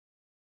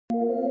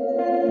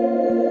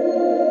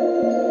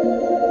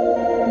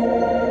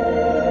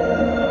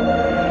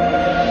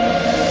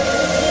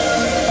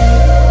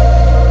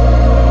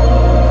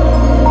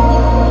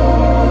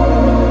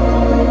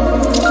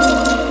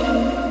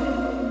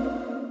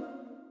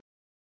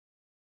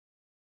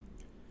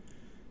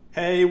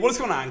Hey, what's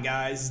going on,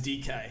 guys?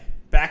 DK.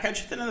 Back at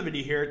you with another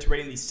video here to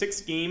rating the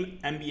 6-game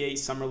NBA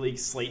Summer League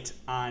slate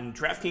on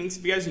Draftkings.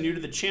 If you guys are new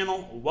to the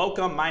channel,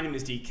 welcome. My name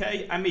is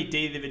DK. I make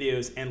daily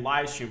videos and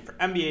live stream for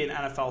NBA and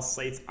NFL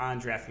slates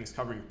on Draftkings,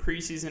 covering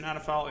preseason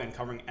NFL and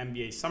covering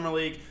NBA Summer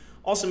League.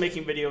 Also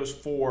making videos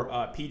for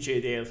PGA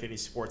Daily Fantasy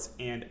Sports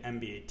and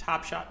NBA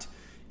Top Shot.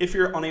 If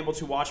you're unable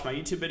to watch my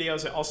YouTube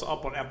videos, I also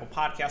upload Apple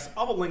Podcasts.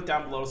 I'll have a link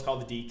down below. It's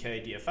called the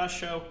DK DFS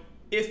Show.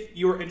 If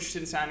you're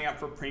interested in signing up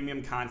for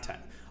premium content,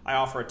 I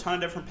offer a ton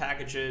of different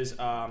packages. The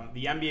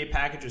NBA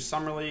package is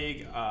Summer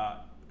League.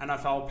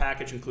 NFL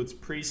package includes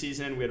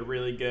preseason. We had a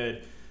really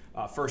good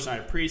first night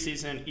of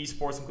preseason.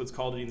 Esports includes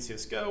Call of Duty and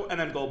CSGO. And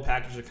then Gold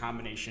package is a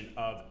combination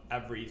of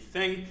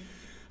everything.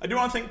 I do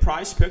want to thank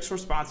Prize Picks for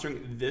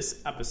sponsoring this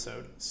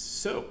episode.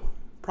 So,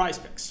 Prize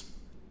Picks.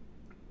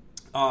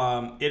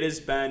 It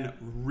has been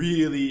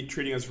really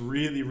treating us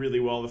really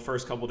well the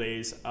first couple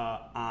days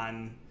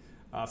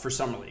for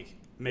Summer League.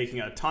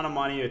 Making a ton of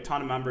money, a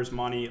ton of members'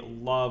 money.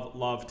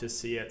 Love to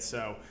see it.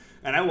 So,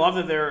 and I love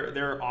that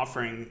they're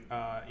offering.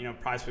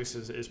 Prize Picks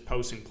is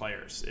posting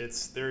players.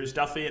 There's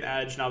definitely an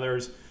edge now.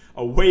 There's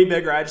a way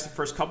bigger edge the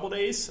first couple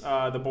days.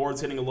 The board's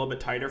getting a little bit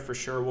tighter for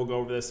sure. We'll go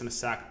over this in a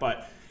sec.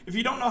 But if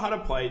you don't know how to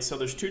play, so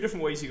there's two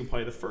different ways you can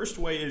play. The first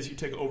way is you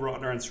take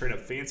over/under on straight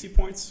up fancy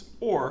points,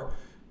 or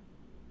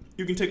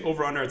you can take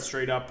over/under at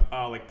straight up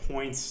like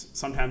points.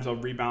 Sometimes I'll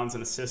rebounds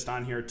and assists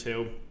on here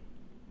too.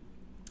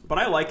 But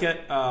I like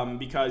it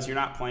because you're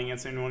not playing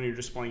against anyone, you're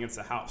just playing against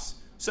the house.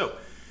 So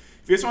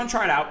if you guys want to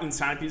try it out, you can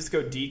sign up. You just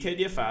go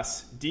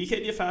DKDFS.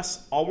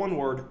 DKDFS, all one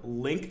word,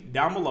 link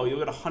down below. You'll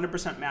get a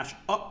 100% match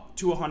up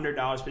to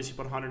 $100.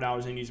 Basically put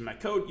 $100 in using my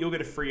code, you'll get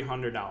a free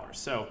 $100.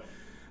 So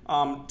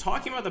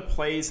talking about the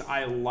plays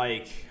I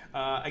like,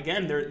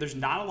 again, there's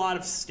not a lot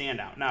of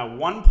standout. Now,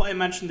 one play I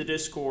mentioned in the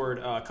Discord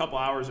a couple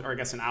hours, or I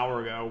guess an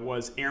hour ago,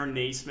 was Aaron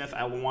Naismith.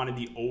 I wanted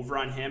the over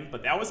on him,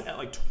 but that was at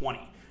like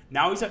 20.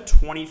 Now he's at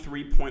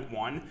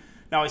 23.1.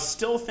 Now I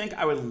still think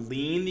I would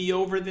lean the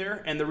over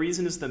there, and the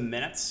reason is the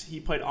minutes. He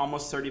played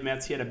almost 30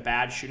 minutes. He had a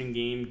bad shooting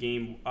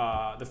game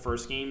the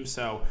first game.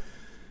 So,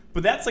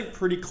 but that's like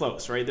pretty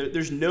close, right?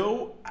 There's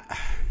no,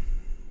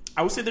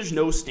 I would say there's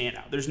no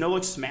standout. There's no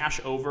like smash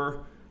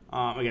over.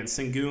 Again,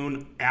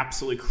 Sengun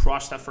absolutely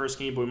crushed that first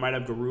game, but we might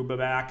have Garuba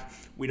back.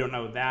 We don't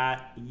know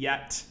that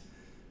yet.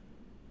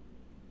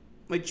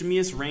 Like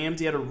Jameis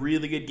Ramsey had a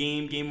really good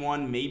game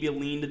one, maybe a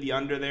lean to the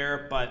under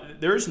there,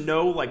 but there's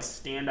no like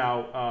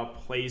standout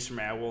plays for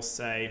me, I will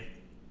say.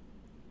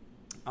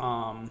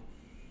 I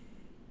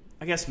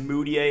guess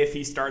Moutier, if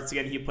he starts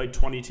again, he played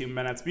 22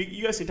 minutes. But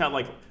you guys can tell,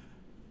 like,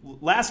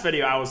 last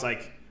video I was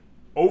like,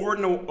 over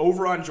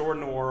on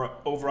Jordan Nwora,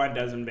 over on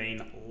Desmond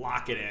Bain,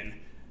 lock it in.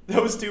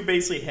 Those two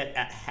basically hit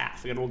at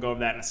half. Again, we'll go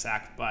over that in a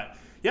sec, but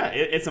yeah,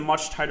 it's a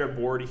much tighter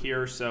board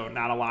here, so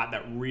not a lot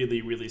that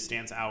really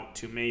stands out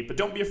to me. But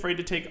don't be afraid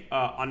to take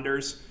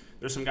unders.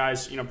 There's some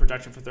guys,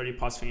 projected for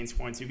 30-plus fantasy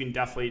points. You can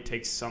definitely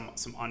take some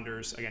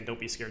unders. Again, don't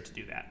be scared to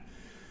do that.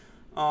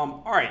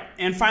 All right,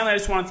 and finally, I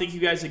just want to thank you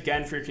guys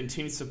again for your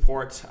continued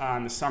support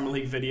on the Summer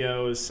League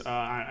videos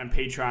on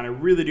Patreon. I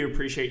really do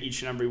appreciate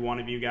each and every one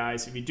of you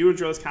guys. If you do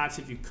enjoy this content,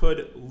 if you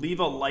could, leave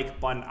a like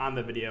button on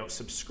the video,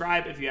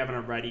 subscribe if you haven't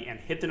already, and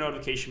hit the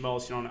notification bell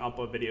so you don't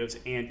upload videos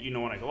and you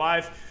know when I go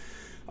live.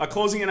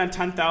 Closing in on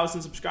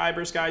 10,000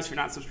 subscribers, guys. If you're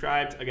not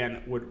subscribed,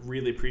 again, would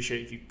really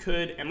appreciate it if you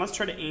could. And let's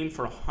try to aim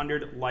for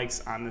 100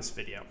 likes on this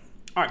video.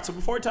 All right, so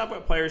before we talk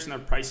about players and their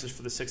prices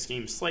for the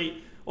 6-game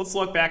slate, let's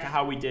look back at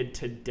how we did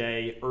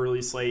today.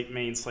 Early slate,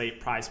 main slate,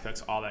 prize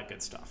picks, all that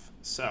good stuff.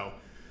 So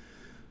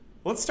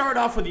let's start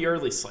off with the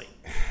early slate.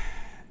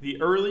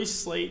 The early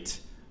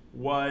slate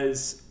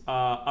was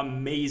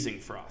amazing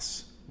for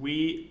us.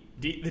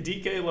 The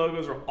DK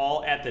logos were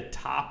all at the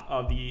top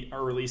of the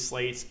early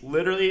slates.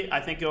 Literally, I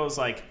think it was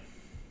like,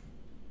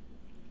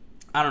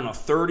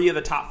 30 of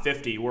the top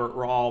 50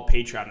 were all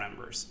Patreon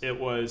members. It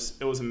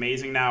was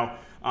amazing. Now,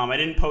 I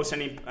didn't post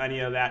any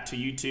of that to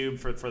YouTube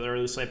for the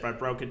early slate, but I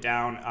broke it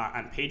down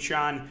on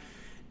Patreon.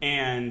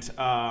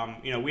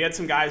 And, we had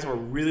some guys who were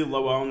really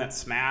low owned that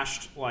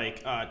smashed,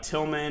 like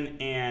Tillman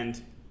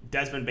and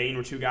Desmond Bain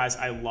were two guys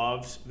I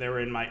loved. They were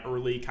in my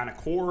early kind of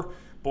core.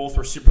 Both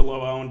were super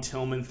low owned.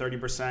 Tillman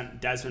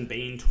 30%, Desmond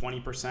Bain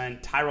 20%.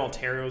 Tyrell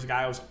Terry was a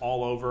guy I was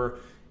all over.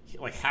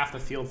 Like half the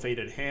field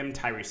faded him.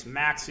 Tyrese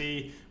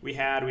Maxey we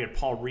had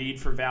Paul Reed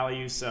for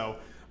value. So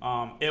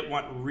it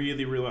went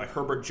really like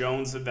Herbert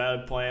Jones,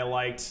 the play I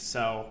liked.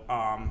 So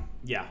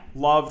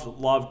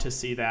loved to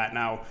see that.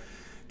 Now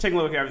taking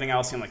a look at everything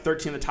else, like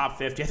 13 of the top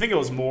 50. I think it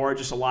was more.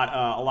 Just a lot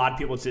of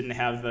people didn't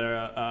have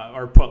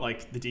or put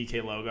like the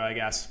DK logo, I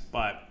guess.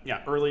 But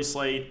yeah, early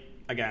slate.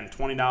 Again,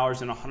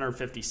 $20 and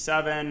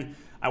 157.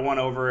 I went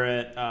over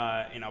it,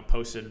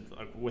 posted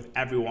with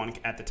everyone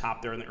at the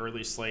top there in the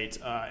early slate.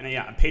 And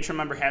yeah, a Patreon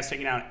member has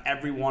taken out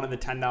every one of the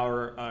 $10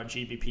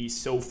 GBP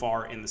so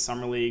far in the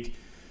Summer League.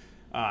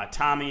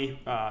 Tommy,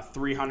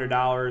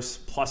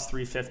 $300 plus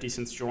 $350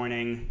 since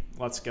joining.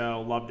 Let's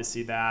go. Love to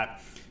see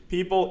that.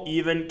 People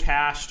even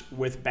cashed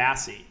with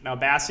Bassie. Now,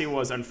 Bassie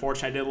was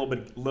unfortunate. I did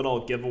a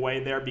little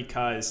giveaway there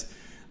because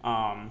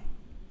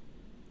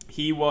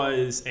he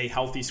was a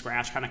healthy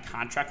scratch kind of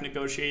contract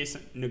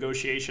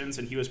negotiations,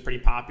 and he was pretty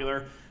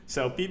popular.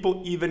 So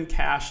people even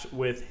cashed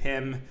with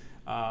him.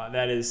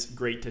 That is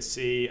great to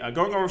see.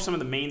 Going over some of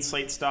the main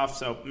slate stuff.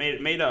 So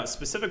made a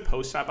specific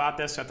post about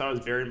this. I thought it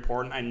was very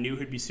important. I knew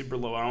he'd be super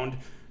low owned.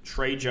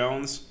 Trey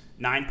Jones,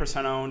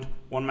 9% owned.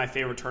 One of my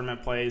favorite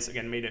tournament plays.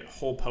 Again, made a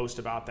whole post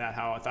about that,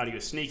 how I thought he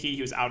was sneaky.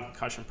 He was out in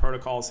concussion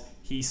protocols.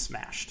 He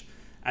smashed.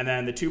 And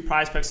then the two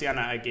prize picks again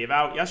I gave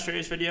out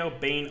yesterday's video,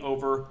 Bane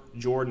over,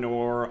 Jordan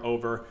Nwora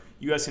over.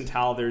 You guys can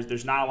tell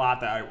there's not a lot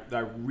that I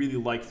really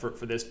like for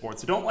this board.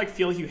 So don't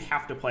feel like you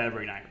have to play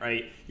every night,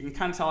 right? You can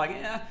kind of tell I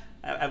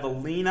have a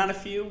lean on a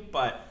few,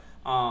 but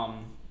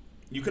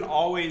you can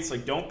always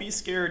don't be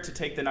scared to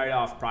take the night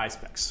off prize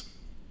picks.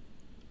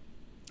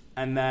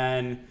 And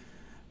then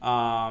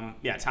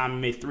Tommy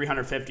made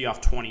 350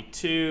 off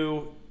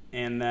 22.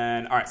 And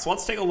then, all right, so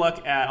let's take a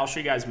look at, I'll show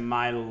you guys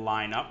my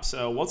lineup.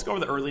 So let's go over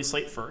the early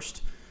slate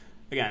first.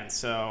 Again,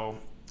 so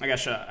I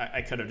guess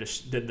I could have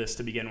just did this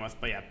to begin with.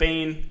 But yeah,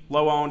 Bane,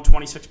 low owned,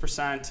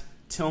 26%.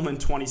 Tillman,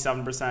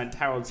 27%.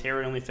 Tyler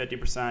Terry, only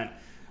 50%.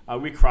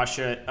 We crush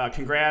it.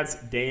 Congrats,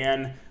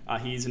 Dan.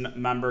 He's a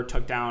member,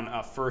 took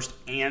down first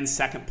and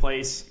second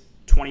place.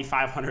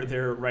 2,500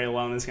 there right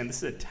alone. This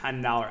is a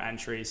 $10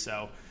 entry,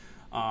 so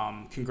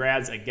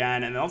congrats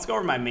again. And then let's go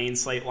over my main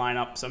slate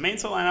lineup. So main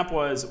slate lineup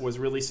was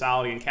really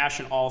solid. You can cash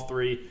in all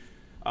three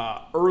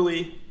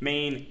early,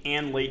 main,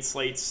 and late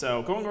slates.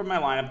 So going over my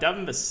lineup,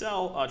 Devin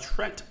Vassell,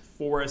 Trent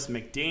Forrest,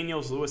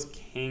 McDaniels, Lewis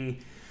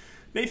King,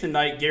 Nathan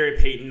Knight, Gary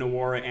Payton,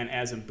 Nwora, and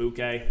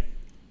Azumbuke.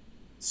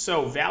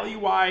 So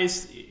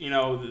value-wise,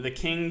 the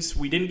Kings,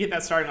 we didn't get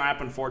that starting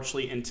lineup,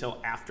 unfortunately,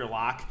 until after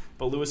lock.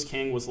 But Lewis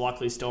King was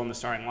luckily still in the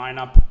starting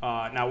lineup.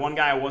 Now, one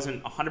guy I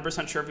wasn't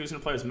 100% sure if he was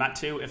going to play was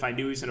Metu. If I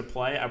knew he was going to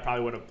play, I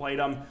probably would have played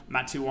him.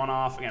 Metu won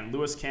off. Again,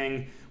 Lewis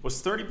King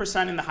was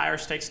 30% in the higher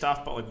stake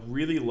stuff, but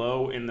really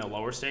low in the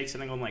lower stakes. I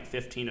think only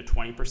 15 to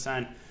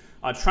 20%.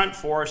 Trent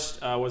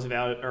Forrest was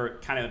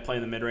kind of play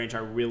in the mid-range I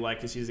really like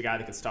because he's a guy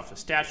that can stuff the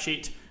stat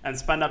sheet. And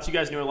spend ups, you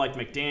guys knew I liked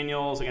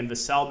McDaniels. Again,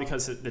 Vassell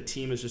because the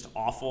team is just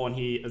awful, and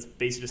it's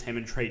basically just him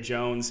and Trey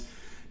Jones.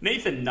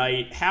 Nathan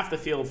Knight, half the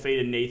field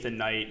faded Nathan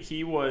Knight.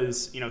 He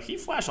was, he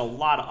flashed a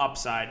lot of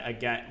upside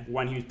again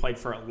when he played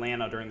for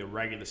Atlanta during the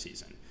regular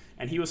season.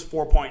 And he was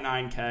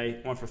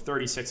 4.9K, went for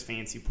 36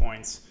 fancy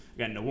points.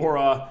 Again,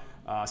 Nwora,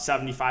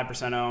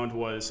 75% owned,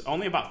 was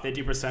only about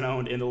 50%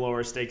 owned in the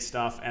lower stake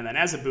stuff. And then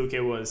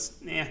Azumbuke was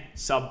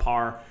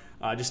subpar.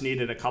 Just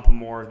needed a couple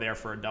more there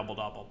for a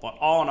double-double. But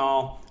all in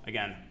all,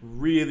 again,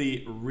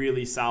 really,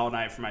 really solid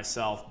night for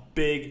myself.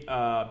 Big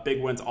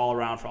wins all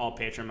around for all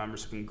Patreon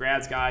members. So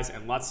congrats, guys,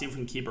 and let's see if we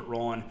can keep it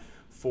rolling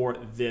for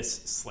this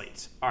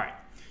slate. All right.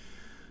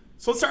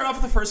 So let's start off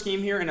with the first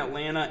game here in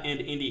Atlanta and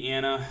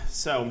Indiana.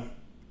 So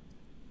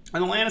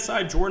on the Atlanta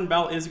side, Jordan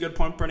Bell is a good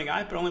point-per-inning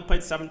guy, but only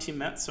played 17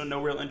 minutes, so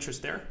no real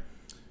interest there.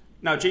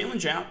 Now, Jalen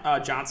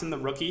Johnson, the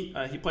rookie,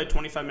 he played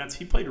 25 minutes.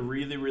 He played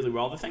really, really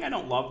well. The thing I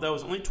don't love, though,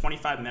 is only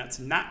 25 minutes.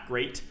 Not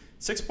great.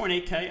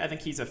 6.8K, I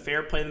think he's a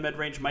fair play in the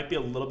mid-range. Might be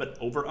a little bit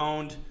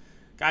over-owned.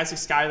 Guys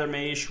like Skylar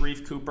Mays,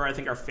 Sharif Cooper, I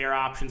think are fair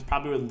options.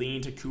 Probably would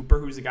lean to Cooper,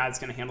 who's the guy that's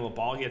going to handle the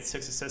ball. He had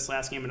 6 assists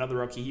last game. Another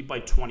rookie, he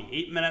played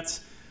 28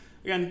 minutes.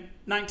 Again,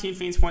 19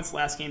 fantasy points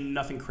last game,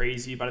 nothing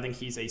crazy, but I think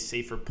he's a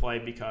safer play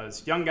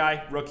because young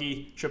guy,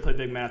 rookie, should play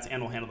big minutes,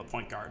 and will handle the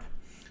point guard.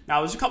 Now,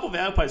 there's a couple of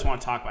value plays I want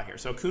to talk about here.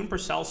 So, Kuhn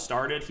Purcell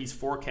started. He's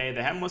 4K.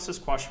 They have him listed as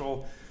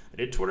questionable. I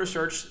did Twitter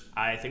search.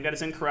 I think that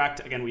is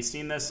incorrect. Again, we've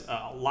seen this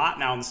a lot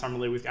now in the summer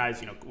league with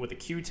guys, with the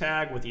Q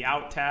tag, with the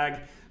out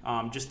tag.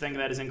 Just think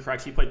that is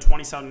incorrect. He played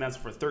 27 minutes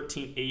for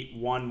 13, 8,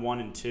 1, 1,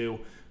 and 2.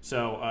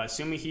 So,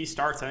 assuming he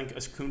starts, I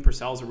think Kuhn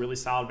Purcell is a really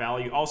solid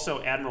value.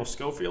 Also, Admiral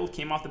Schofield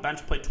came off the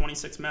bench, played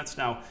 26 minutes.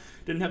 Now,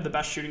 didn't have the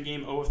best shooting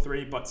game,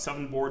 0-3, but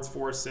 7 boards,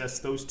 4 assists.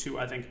 Those two,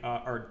 I think,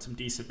 are some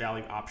decent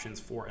value options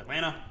for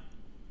Atlanta.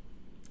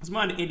 Let's move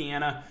on to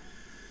Indiana.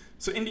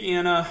 So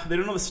Indiana, they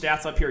don't know the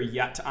stats up here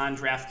yet on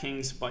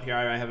DraftKings, but here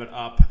I have it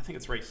up. I think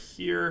it's right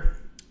here.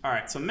 All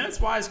right, so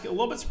minutes-wise, a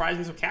little bit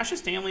surprising. So Cassius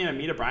Stanley and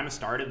Amita Brima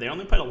started. They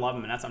only played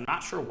 11 minutes. I'm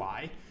not sure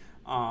why.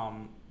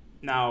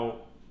 Now,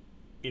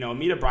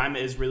 Amita Brima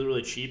is really,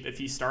 really cheap. If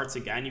he starts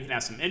again, you can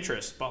have some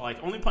interest, but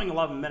only playing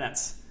 11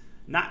 minutes,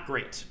 not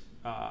great.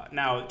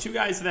 Now, two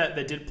guys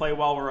that did play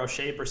well were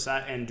O'Shea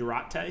Brissett and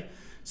Durate.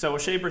 So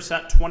O'Shea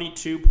Brissett,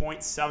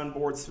 22.7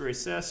 boards, 3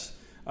 assists.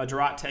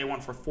 Durate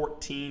went for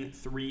 14,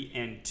 3,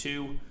 and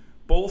 2.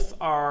 Both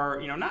are,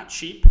 not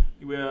cheap.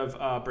 We have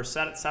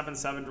Brissett at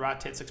 7.7,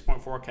 Durate at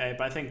 6.4K,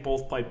 but I think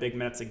both play big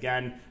minutes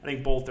again. I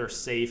think both are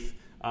safe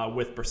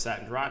with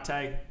Brissett and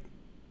Durate.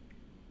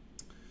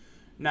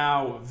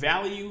 Now,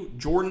 value,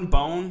 Jordan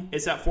Bone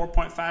is at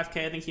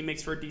 4.5K. I think he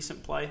makes for a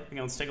decent play.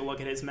 Again, let's take a look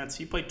at his minutes.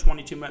 He played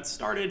 22 minutes,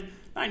 started,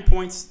 9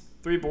 points,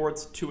 3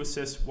 boards, 2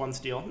 assists, 1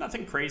 steal.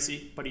 Nothing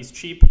crazy, but he's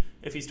cheap.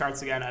 If he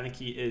starts again, I think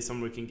he is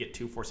someone we can get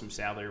to for some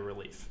salary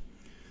relief.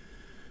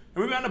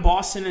 And moving on to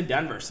Boston and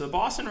Denver. So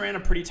Boston ran a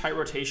pretty tight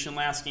rotation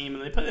last game,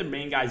 and they played their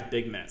main guys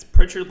big minutes.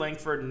 Pritchard,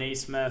 Langford,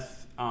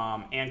 Naismith,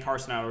 and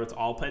Carson Edwards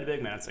all played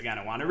big minutes. Again,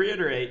 I want to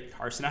reiterate,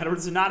 Carson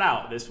Edwards is not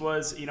out. This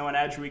was, an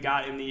edge we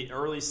got in the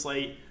early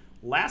slate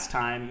last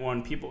time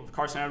when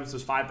Carson Edwards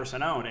was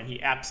 5% owned, and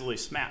he absolutely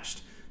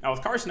smashed. Now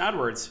with Carson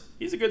Edwards,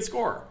 he's a good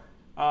scorer.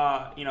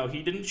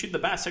 He didn't shoot the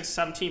best,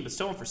 6-17, but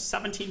still went for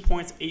 17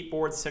 points, 8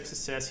 boards, 6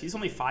 assists. He's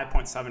only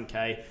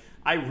 5.7K.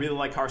 I really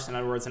like Carson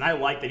Edwards, and I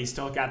like that he's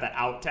still got that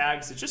out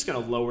tags. It's just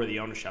going to lower the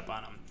ownership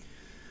on him.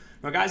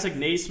 Now, guys like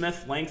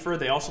Naismith, Langford,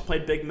 they also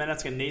played big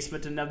minutes. Again,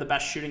 Naismith didn't have the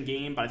best shooting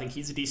game, but I think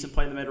he's a decent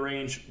play in the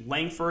mid-range.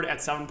 Langford at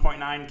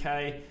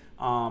 7.9K.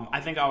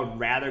 I think I would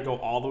rather go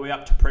all the way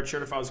up to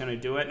Pritchard if I was going to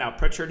do it. Now,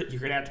 Pritchard,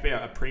 you're going to have to pay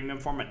a premium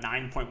for him at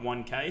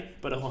 9.1K,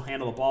 but he'll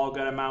handle the ball a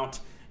good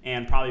amount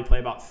and probably play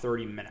about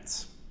 30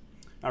 minutes.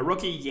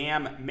 Rookie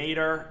Yam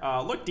Mater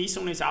looked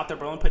decent when he was out there,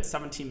 but only played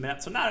 17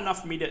 minutes, so not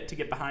enough for me to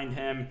get behind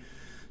him.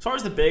 As far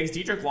as the bigs,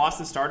 Dedrick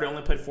Lawson started,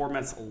 only played 4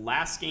 minutes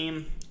last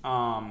game.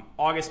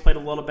 August played a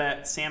little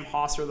bit. Sam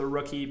Hosser, the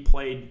rookie,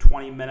 played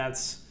 20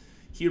 minutes.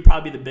 He would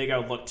probably be the big I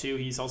would look to.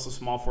 He's also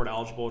small forward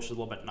eligible, which is a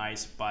little bit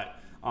nice, but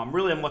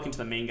really I'm looking to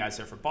the main guys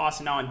there for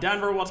Boston. Now in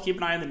Denver, we'll have to keep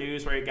an eye on the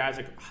news, where guys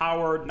like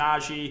Howard,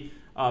 Najee,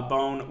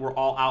 Bone were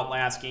all out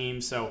last game,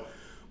 so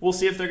we'll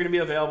see if they're going to be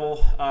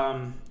available.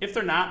 If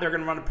they're not, they're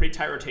going to run a pretty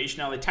tight rotation.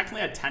 Now, they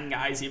technically had 10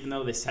 guys, even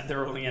though they said they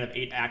were only going to have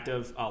 8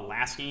 active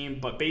last game,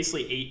 but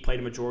basically 8 played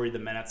a majority of the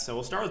minutes. So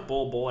we'll start with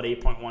Bull at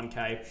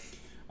 8.1K.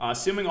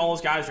 Assuming all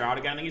those guys are out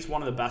again, I think he's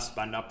one of the best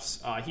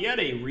spend-ups. He had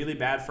a really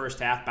bad first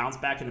half,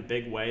 bounced back in a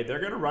big way. They're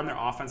going to run their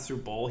offense through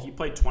Bull. He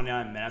played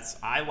 29 minutes.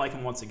 I like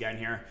him once again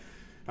here.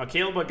 Now,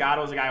 Caleb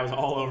Agado is a guy who was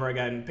all over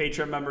again.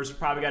 Patreon members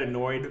probably got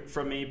annoyed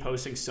from me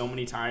posting so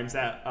many times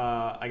that,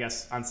 I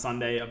guess, on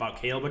Sunday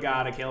about Caleb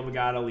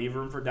Agado, leave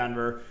room for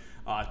Denver.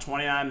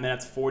 29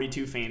 minutes,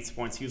 42 fantasy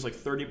points. He was like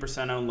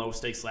 30% on low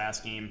stakes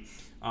last game.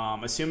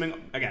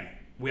 Assuming, again,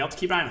 we have to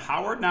keep an eye on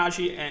Howard,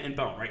 Najee, and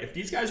Bone, right? If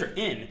these guys are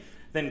in,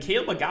 then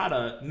Caleb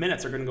Agada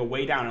minutes are going to go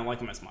way down. I don't like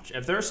him as much.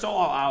 If they're still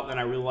all out, then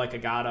I really like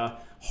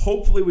Agada.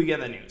 Hopefully we get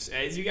the news.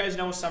 As you guys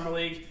know, Summer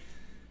League,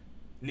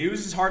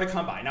 news is hard to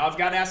come by. Now, I've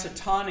got asked a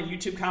ton in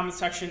YouTube comment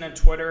section and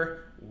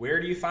Twitter, where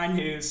do you find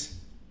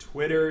news?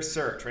 Twitter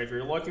search, right? If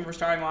you're looking for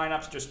starting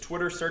lineups, just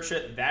Twitter search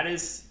it. That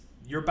is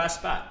your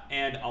best bet.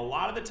 And a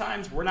lot of the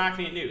times, we're not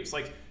going to get news.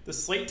 Like the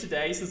slate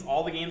today, since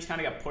all the games kind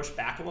of got pushed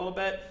back a little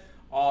bit,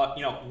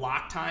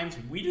 lock times,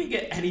 we didn't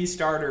get any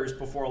starters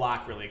before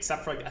lock, really,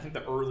 except for, I think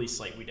the early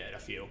slate we did a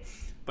few.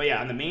 But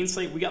yeah, on the main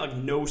slate, we got,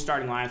 no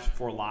starting lineups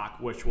before lock,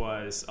 which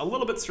was a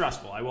little bit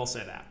stressful, I will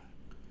say that.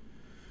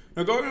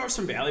 Now, going over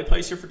some value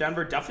plays here for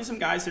Denver, definitely some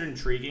guys that are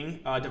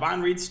intriguing.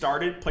 Devon Reed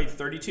played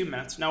 32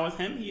 minutes. Now, with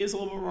him, he is a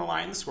little bit more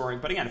reliant on scoring.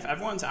 But again, if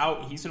everyone's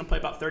out, he's going to play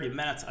about 30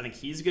 minutes. I think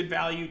he's a good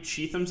value.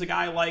 Cheatham's a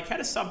guy I like. Had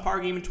a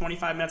subpar game in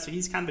 25 minutes, so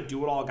he's kind of a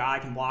do-it-all guy.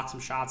 Can block some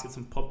shots, get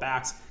some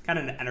putbacks. Kind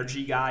of an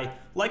energy guy.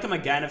 Like him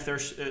again if they're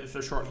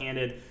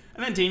shorthanded.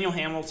 And then Daniel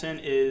Hamilton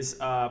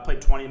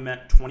played 20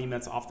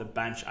 minutes off the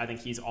bench. I think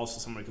he's also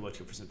someone we could look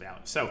to for some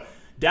value. So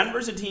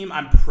Denver's a team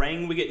I'm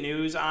praying we get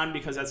news on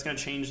because that's going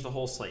to change the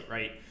whole slate,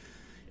 right?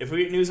 If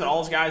we get news that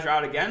all those guys are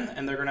out again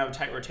and they're going to have a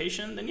tight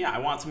rotation, then yeah, I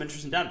want some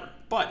interest in Denver.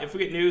 But if we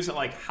get news that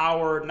like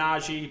Howard,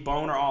 Najee,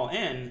 Bone are all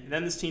in,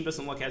 then this team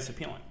doesn't look as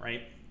appealing,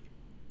 right?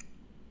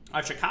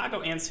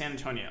 Chicago and San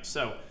Antonio.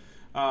 So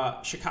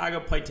Chicago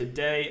played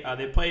today.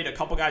 They played a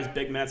couple guys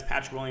big minutes,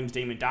 Patrick Williams,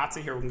 Damon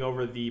Dotson. Here we can go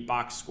over the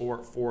box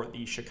score for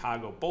the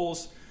Chicago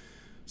Bulls.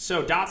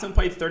 So Dotson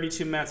played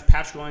 32 minutes.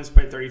 Patrick Williams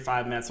played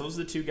 35 minutes. Those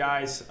are the two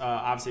guys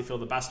obviously feel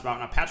the best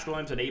about. Now Patrick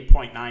Williams at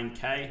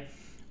 8.9K.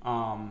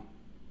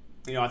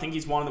 I think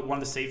he's one of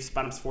the safe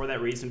spend-ups for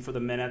that reason, for the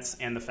minutes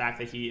and the fact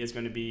that he is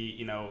going to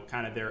be,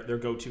 kind of their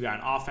go-to guy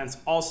on offense.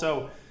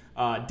 Also,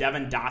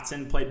 Devin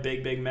Dotson played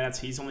big minutes.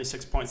 He's only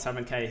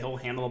 6.7K. He'll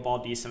handle the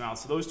ball decent amount.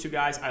 So those two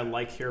guys I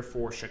like here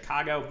for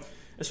Chicago.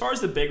 As far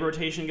as the big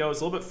rotation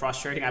goes, a little bit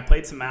frustrating. I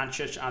played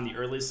Samancic on the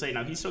early slate.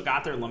 Now, he still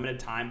got their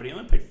limited time, but he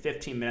only played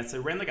 15 minutes. They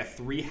ran like a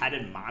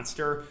three-headed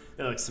monster.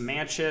 They're like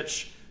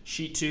Samancic,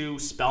 Sheetu,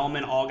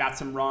 Spellman all got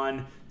some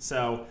run.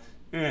 So,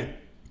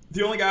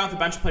 The only guy off the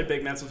bench who played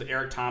big minutes was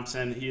Eric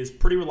Thompson. He is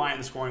pretty reliant on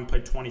the scoring,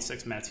 played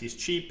 26 minutes. He's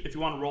cheap. If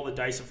you want to roll the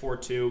dice at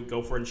 4-2,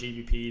 go for it in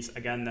GBPs.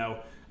 Again, though,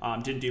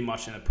 didn't do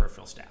much in the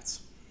peripheral stats.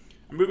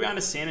 I'm moving on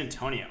to San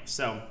Antonio.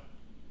 So,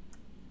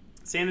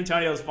 San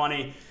Antonio is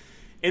funny.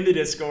 In the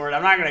Discord,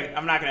 I'm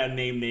not gonna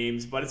name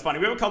names, but it's funny.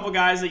 We have a couple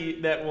guys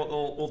that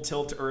will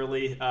tilt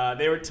early.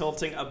 They were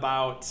tilting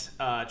about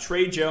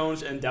Trey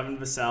Jones and Devin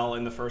Vassell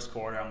in the first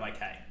quarter. I'm like,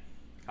 hey,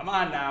 come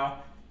on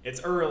now.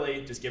 It's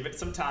early. Just give it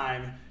some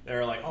time.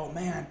 They're like, oh,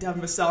 man,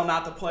 Devin Vassell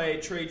not to play,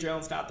 Trey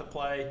Jones not to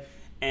play.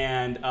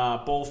 And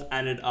both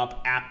ended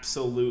up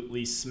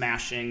absolutely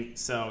smashing.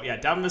 So, yeah,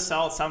 Devin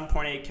Vassell at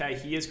 7.8K.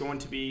 He is going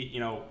to be,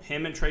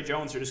 him and Trey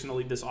Jones are just going to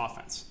lead this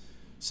offense.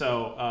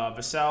 So,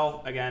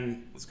 Vassell,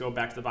 again, let's go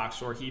back to the box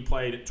score. He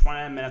played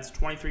 29 minutes,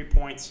 23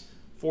 points,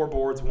 4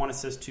 boards, 1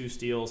 assist, 2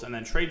 steals. And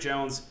then Trey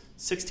Jones,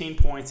 16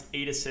 points,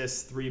 8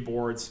 assists, 3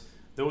 boards.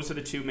 Those are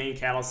the two main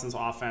catalysts in this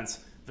offense.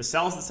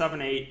 Vassell's at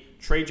 7.8,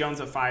 Trey Jones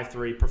at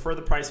 5.3. Prefer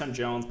the price on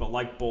Jones, but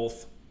like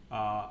both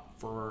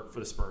for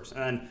the Spurs.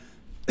 And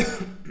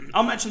then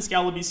I'll mention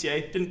Scala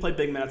BCA. Didn't play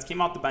big minutes.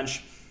 Came off the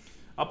bench.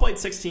 Played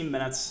 16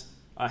 minutes.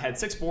 Had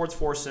 6 boards,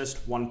 4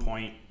 assists, 1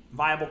 point.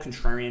 Viable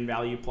contrarian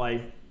value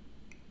play.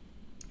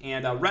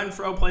 And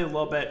Renfro played a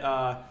little bit.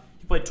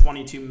 He played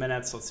 22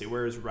 minutes. Let's see,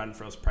 where is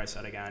Renfro's price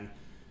at again?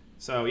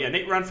 So, yeah,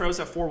 Nate Renfro's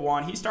at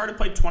 4.1. He started,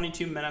 played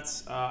 22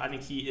 minutes. I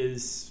think he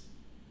is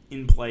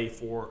in play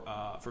for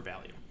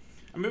value.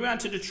 I'm moving on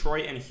to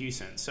Detroit and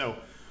Houston. So,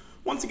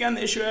 once again,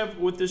 the issue I have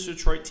with this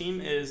Detroit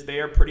team is they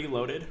are pretty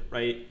loaded,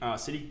 right?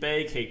 Saddiq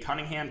Bey, Cade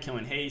Cunningham,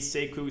 Killian Hayes,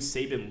 Sekou,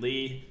 Saban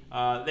Lee.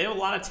 They have a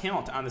lot of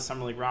talent on the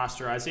Summer League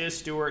roster. Isaiah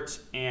Stewart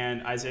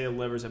and Isaiah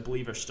Livers, I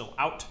believe, are still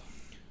out.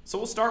 So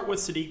we'll start with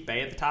Saddiq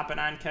Bey at the top at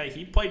 9K.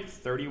 He played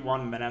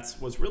 31 minutes,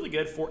 was really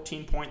good,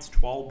 14 points,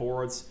 12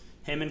 boards.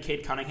 Him and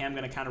Cade Cunningham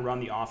going to kind of run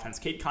the offense.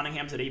 Cade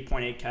Cunningham's at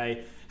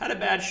 8.8K. Had a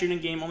bad shooting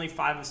game, only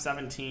 5 of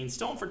 17.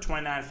 Still in for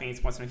 29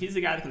 fantasy points. He's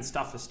the guy that can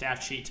stuff the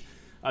stat sheet.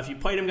 If you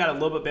played him, got a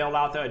little bit bailed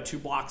out, though. Had 2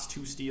 blocks,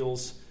 2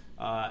 steals.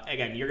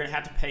 Again, you're going to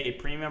have to pay a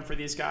premium for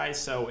these guys,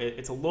 so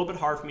it's a little bit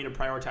hard for me to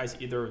prioritize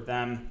either of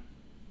them.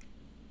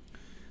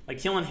 Like,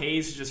 Killian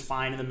Hayes is just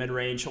fine in the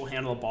mid-range. He'll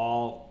handle the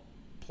ball,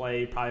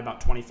 play probably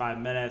about 25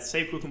 minutes.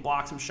 Sekou can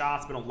block some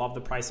shots, but don't love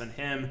the price on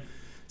him.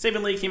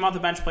 Saban Lee came off the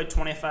bench, played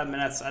 25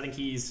 minutes. I think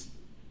he's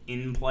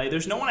in play.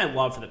 There's no one I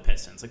love for the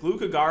Pistons. Like,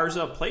 Luka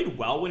Garza played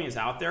well when he was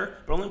out there,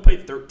 but only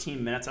played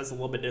 13 minutes. That's a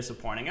little bit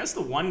disappointing. I guess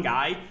the one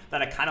guy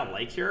that I kind of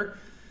like here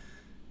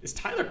is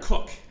Tyler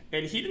Cook.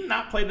 And he did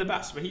not play the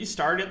best, but he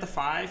started at the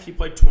 5. He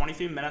played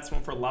 23 minutes,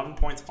 went for 11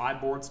 points, 5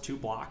 boards, 2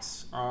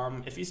 blocks.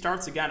 If he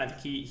starts again, I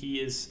think he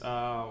is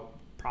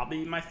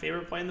probably my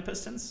favorite play in the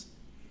Pistons.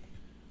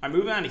 I'm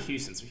moving on to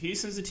Houston. So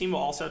Houston's the team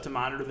we'll also have to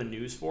monitor the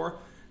news for.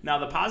 Now,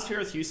 the positive here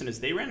with Houston is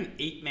they ran an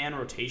 8-man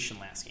rotation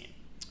last game.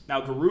 Now,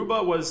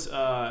 Garuba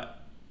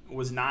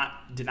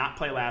did not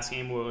play last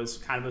game. It was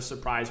kind of a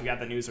surprise. We got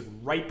the news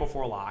right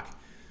before lock.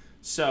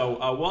 So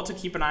we'll have to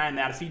keep an eye on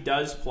that. If he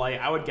does play,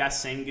 I would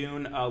guess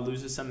Sengun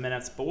loses some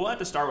minutes, but we'll have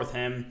to start with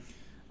him.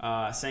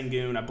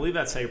 Sengun, I believe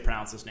that's how you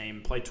pronounce his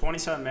name, played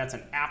 27 minutes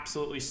and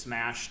absolutely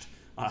smashed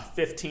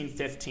 15,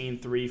 15,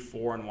 3,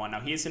 4, and 1.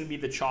 Now, he's going to be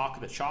the chalk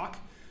of the chalk.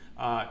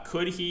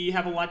 Could he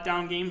have a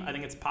letdown game? I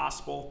think it's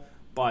possible,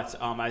 but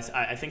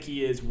I think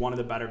he is one of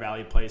the better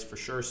value plays for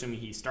sure, assuming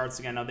he starts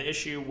again. Now, the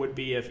issue would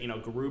be if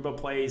Garuba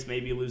plays,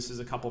 maybe he loses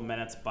a couple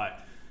minutes, but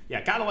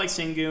yeah, gotta like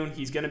Sengun.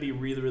 He's going to be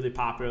really, really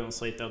popular on the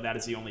slate, though. That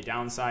is the only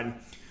downside.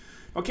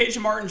 Well,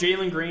 KJ Martin,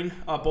 Jalen Green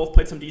both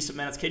played some decent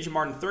minutes. KJ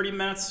Martin, 30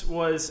 minutes,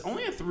 was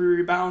only at 3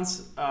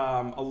 rebounds.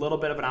 A little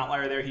bit of an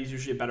outlier there. He's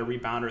usually a better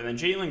rebounder. And then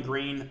Jalen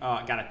Green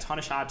got a ton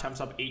of shot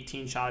attempts, up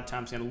 18 shot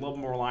attempts, and a little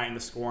more reliant in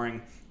the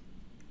scoring.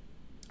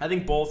 I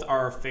think both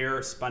are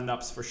fair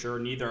spend-ups for sure.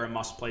 Neither are a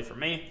must-play for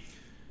me.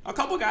 A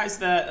couple guys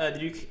that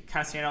do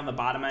kind of stand on the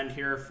bottom end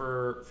here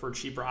for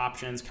cheaper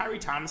options. Kyrie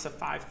Thomas at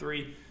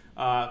 5'3".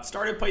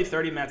 Started play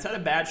 30 minutes, had a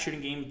bad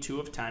shooting game, 2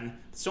 of 10,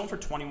 still in for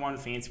 21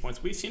 fantasy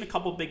points. We've seen a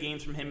couple big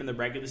games from him in the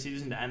regular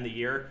season to end the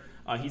year.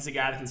 He's a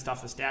guy that can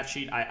stuff the stat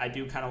sheet. I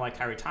do kind of like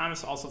Kyrie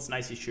Thomas. Also, it's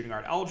nice he's shooting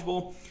guard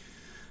eligible.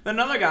 Then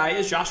another guy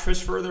is Josh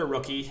Christopher, the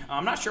rookie.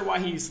 I'm not sure why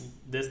he's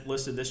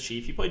listed this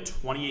cheap. He played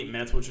 28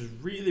 minutes, which is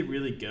really,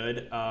 really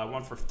good.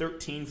 Went for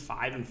 13,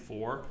 5, and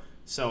 4.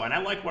 And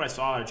I like what I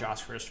saw out of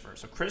Josh Christopher.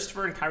 So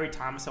Christopher and Kyrie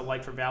Thomas I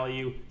like for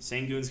value.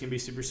 Sengun's going to be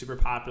super, super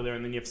popular.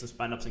 And then you have some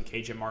spend-ups in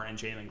KJ Martin and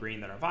Jalen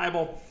Green that are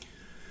viable.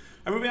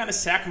 I'm moving on to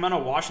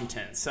Sacramento,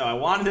 Washington. So I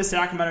wanted the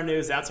Sacramento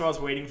news. That's what I was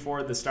waiting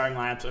for, the starting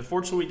lineup. So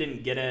unfortunately, we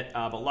didn't get it.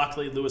 But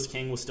luckily, Lewis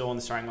King was still in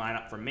the starting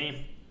lineup for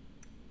me.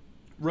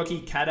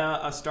 Rookie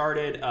Keta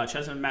started.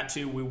 Chesman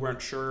Metu, we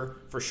weren't sure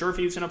if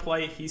he was going to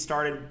play. He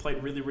started,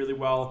 played really, really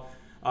well.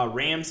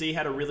 Ramsey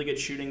had a really good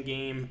shooting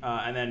game,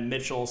 and then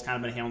Mitchell's kind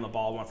of been handling the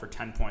ball, went for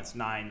 10 points,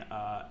 9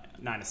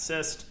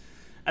 assists.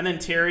 And then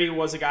Terry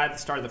was a guy that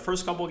started the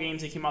first couple of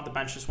games. He came out the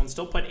bench this one,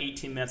 still played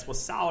 18 minutes, was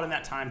solid in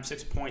that time,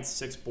 6 points,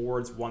 6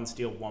 boards, 1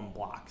 steal, 1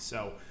 block.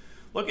 So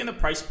looking at the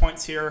price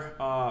points here,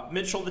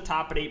 Mitchell at the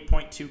top at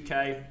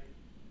 8.2K,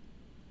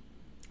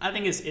 I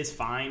think is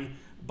fine,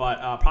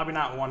 but probably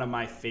not one of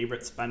my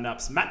favorite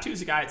spend-ups.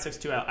 Metu's a guy at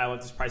 6.2. I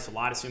like this price a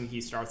lot, assuming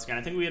he starts again.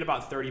 I think we had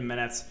about 30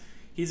 minutes.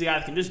 He's a guy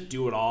that can just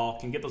do it all,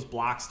 can get those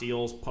block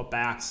steals,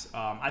 putbacks.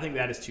 I think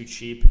that is too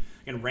cheap.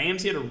 Again,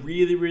 Ramsey had a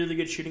really, really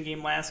good shooting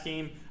game last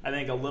game. I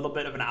think a little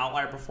bit of an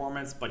outlier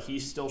performance, but he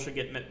still should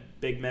get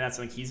big minutes.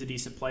 I think he's a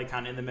decent play,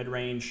 kind of in the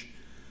mid-range.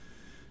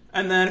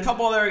 And then a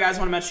couple other guys I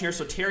want to mention here.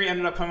 So Terry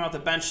ended up coming off the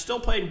bench. Still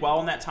played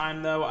well in that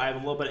time, though. I have a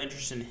little bit of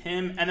interest in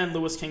him. And then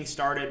Lewis King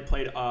started,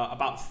 played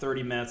about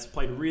 30 minutes,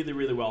 played really,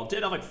 really well.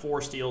 Did have like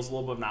 4 steals, a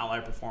little bit of an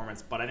outlier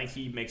performance, but I think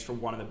he makes for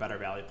one of the better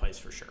value plays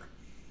for sure.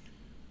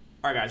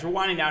 All right, guys, we're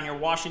winding down here.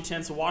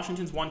 Washington. So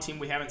Washington's one team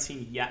we haven't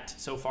seen yet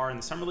so far in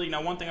the Summer League.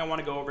 Now, one thing I want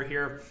to go over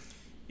here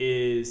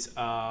is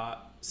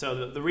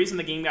the reason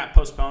the game got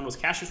postponed was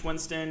Cassius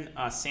Winston,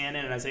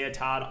 Sandin, and Isaiah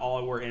Todd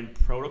all were in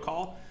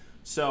protocol.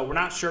 So we're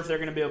not sure if they're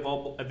going to be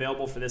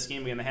available for this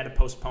game. Again, they had to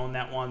postpone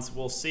that one, so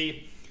we'll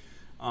see.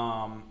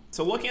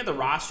 So looking at the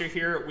roster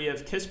here, we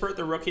have Kispert,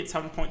 the rookie, at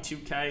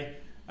 7.2K.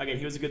 Again,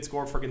 he was a good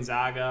scorer for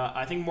Gonzaga.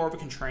 I think more of a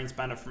contrarian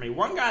spender for me.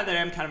 One guy that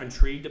I'm kind of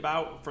intrigued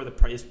about for the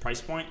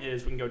price point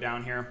is, we can go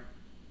down here.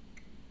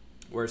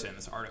 Where's it in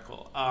this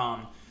article?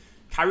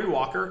 Kyrie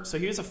Walker. So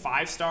he was a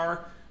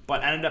 5-star,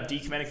 but ended up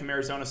decommitting from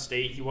Arizona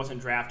State. He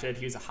wasn't drafted.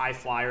 He was a high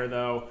flyer,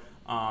 though,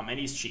 and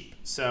he's cheap.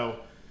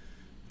 So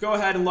go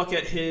ahead and look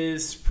at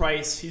his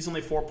price. He's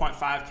only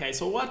 4.5K,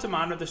 so we'll have to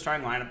monitor the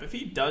starting lineup. If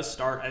he does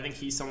start, I think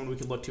he's someone we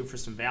could look to for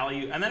some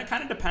value. And then it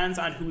kind of depends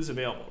on who's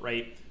available,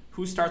 right?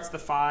 Who starts the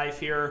 5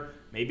 here?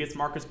 Maybe it's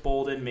Marcus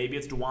Bolden. Maybe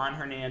it's Juwan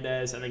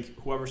Hernandez. I think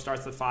whoever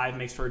starts the 5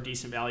 makes for a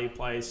decent value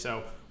play.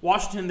 So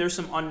Washington, there's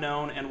some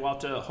unknown, and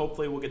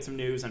hopefully we'll get some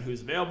news on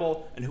who's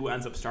available and who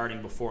ends up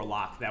starting before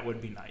lock. That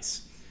would be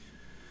nice.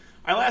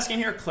 All right, last game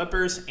here,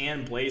 Clippers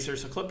and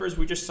Blazers. So Clippers,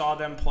 we just saw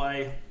them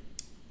play.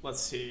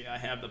 Let's see, I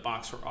have the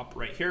box score up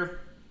right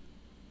here.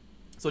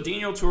 So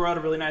Daniel Tour had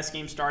a really nice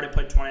game started,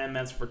 played 29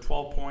 minutes for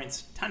 12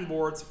 points, 10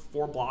 boards,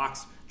 4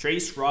 blocks. Jay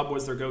Scrubb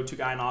was their go-to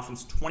guy in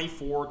offense,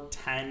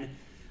 24-10.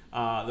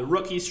 The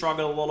rookie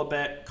struggled a little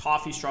bit.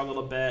 Coffee struggled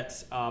a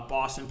bit.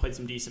 Boston played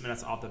some decent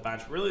minutes off the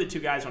bench. Really, the two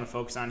guys I want to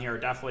focus on here are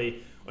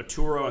definitely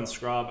Oturo and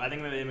Scrubb. I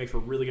think that they make for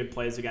really good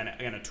plays. Again,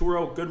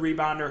 Oturo, good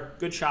rebounder,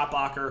 good shot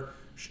blocker.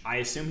 I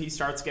assume he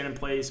starts getting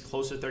plays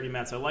close to 30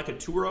 minutes. I like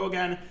Oturo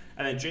again.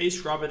 And then Jay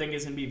Scrubb, I think,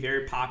 is going to be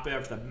very popular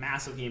after the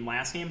massive game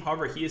last game.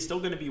 However, he is still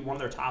going to be one of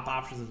their top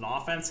options in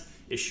offense.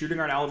 Is shooting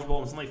guard eligible,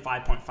 and it's only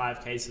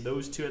 5.5K. So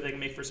those two, I think,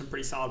 make for some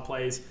pretty solid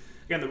plays.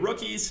 Again, the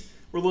rookies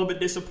were a little bit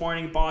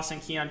disappointing. Boston,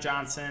 Keon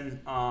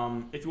Johnson.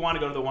 If you want to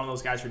go to one of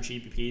those guys for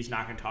GPPs,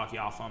 not going to talk you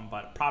off them,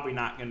 but probably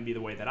not going to be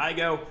the way that I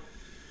go.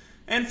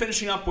 And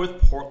finishing up with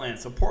Portland.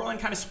 So Portland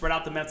kind of spread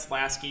out the minutes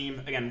last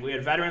game. Again, we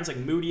had veterans like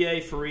Moutier,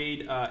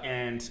 Farid,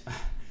 and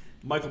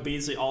Michael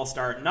Beasley all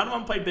start. None of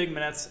them played big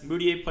minutes.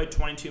 Moutier played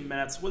 22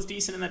 minutes, was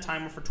decent in the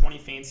timer for 20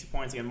 fantasy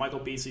points. Again, Michael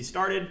Beasley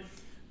started,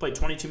 played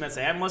 22 minutes.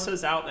 They have Melissa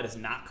is out. That is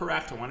not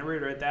correct. I want to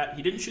reiterate that.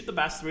 He didn't shoot the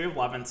best, 3 of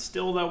 11.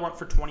 Still, though, went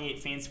for 28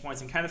 fantasy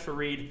points. And kind of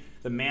Farid,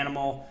 the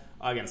manimal,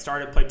 again,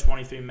 started, played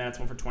 23 minutes,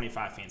 went for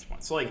 25 fantasy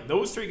points. So,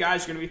 those 3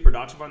 guys are going to be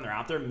productive when they're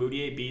out there.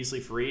 Moutier, Beasley,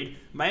 Farid.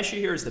 My issue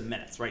here is the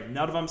minutes, right?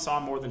 None of them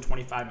saw more than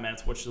 25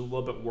 minutes, which is a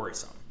little bit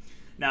worrisome.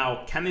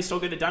 Now, can they still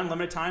get it done in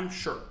limited time?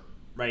 Sure,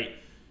 right?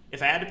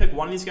 If I had to pick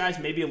one of these guys,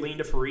 maybe a lean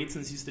to Farid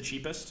since he's the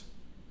cheapest.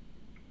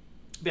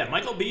 But yeah,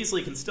 Michael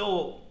Beasley can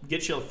still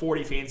get you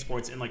 40 fantasy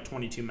points in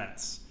 22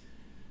 minutes.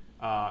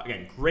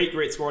 Again,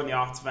 great score in the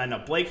offensive end.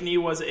 Now, Blakeney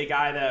was a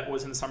guy that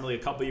was in the Summer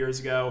League a couple years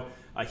ago.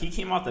 He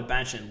came off the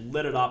bench and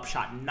lit it up,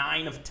 shot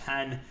 9 of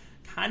 10.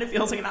 Kind of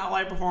feels like an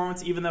outlier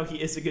performance, even though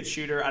he is a good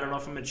shooter. I don't know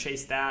if I'm going to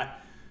chase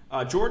that.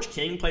 George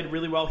King played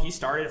really well. He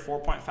started at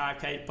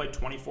 4.5K, played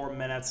 24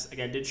 minutes.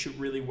 Again, did shoot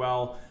really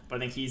well, but I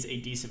think he's a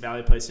decent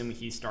value play assuming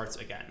he starts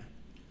again.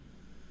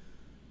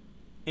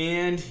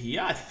 And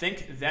yeah, I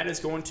think that is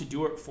going to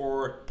do it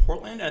for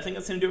Portland. I think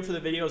that's going to do it for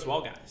the video as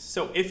well, guys.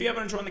 So if you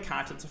haven't enjoyed the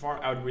content so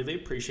far, I would really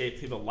appreciate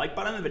if you hit the like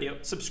button on the video,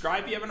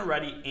 subscribe if you haven't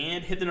already,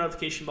 and hit the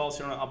notification bell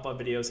so you don't upload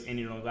videos and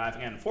you don't go live.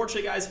 Again,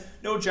 unfortunately, guys,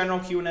 no general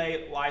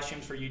Q&A live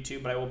streams for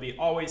YouTube, but I will be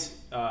always,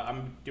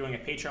 I'm doing a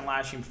Patreon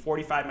live stream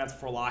 45 minutes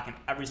before lock in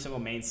every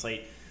single main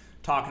slate,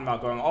 talking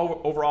about going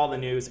over all the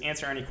news,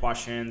 answer any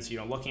questions,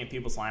 looking at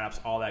people's lineups,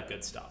 all that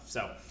good stuff.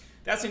 So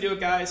that's going to do it,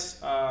 guys.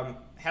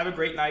 Have a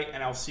great night,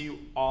 and I'll see you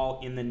all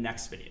in the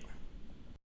next video.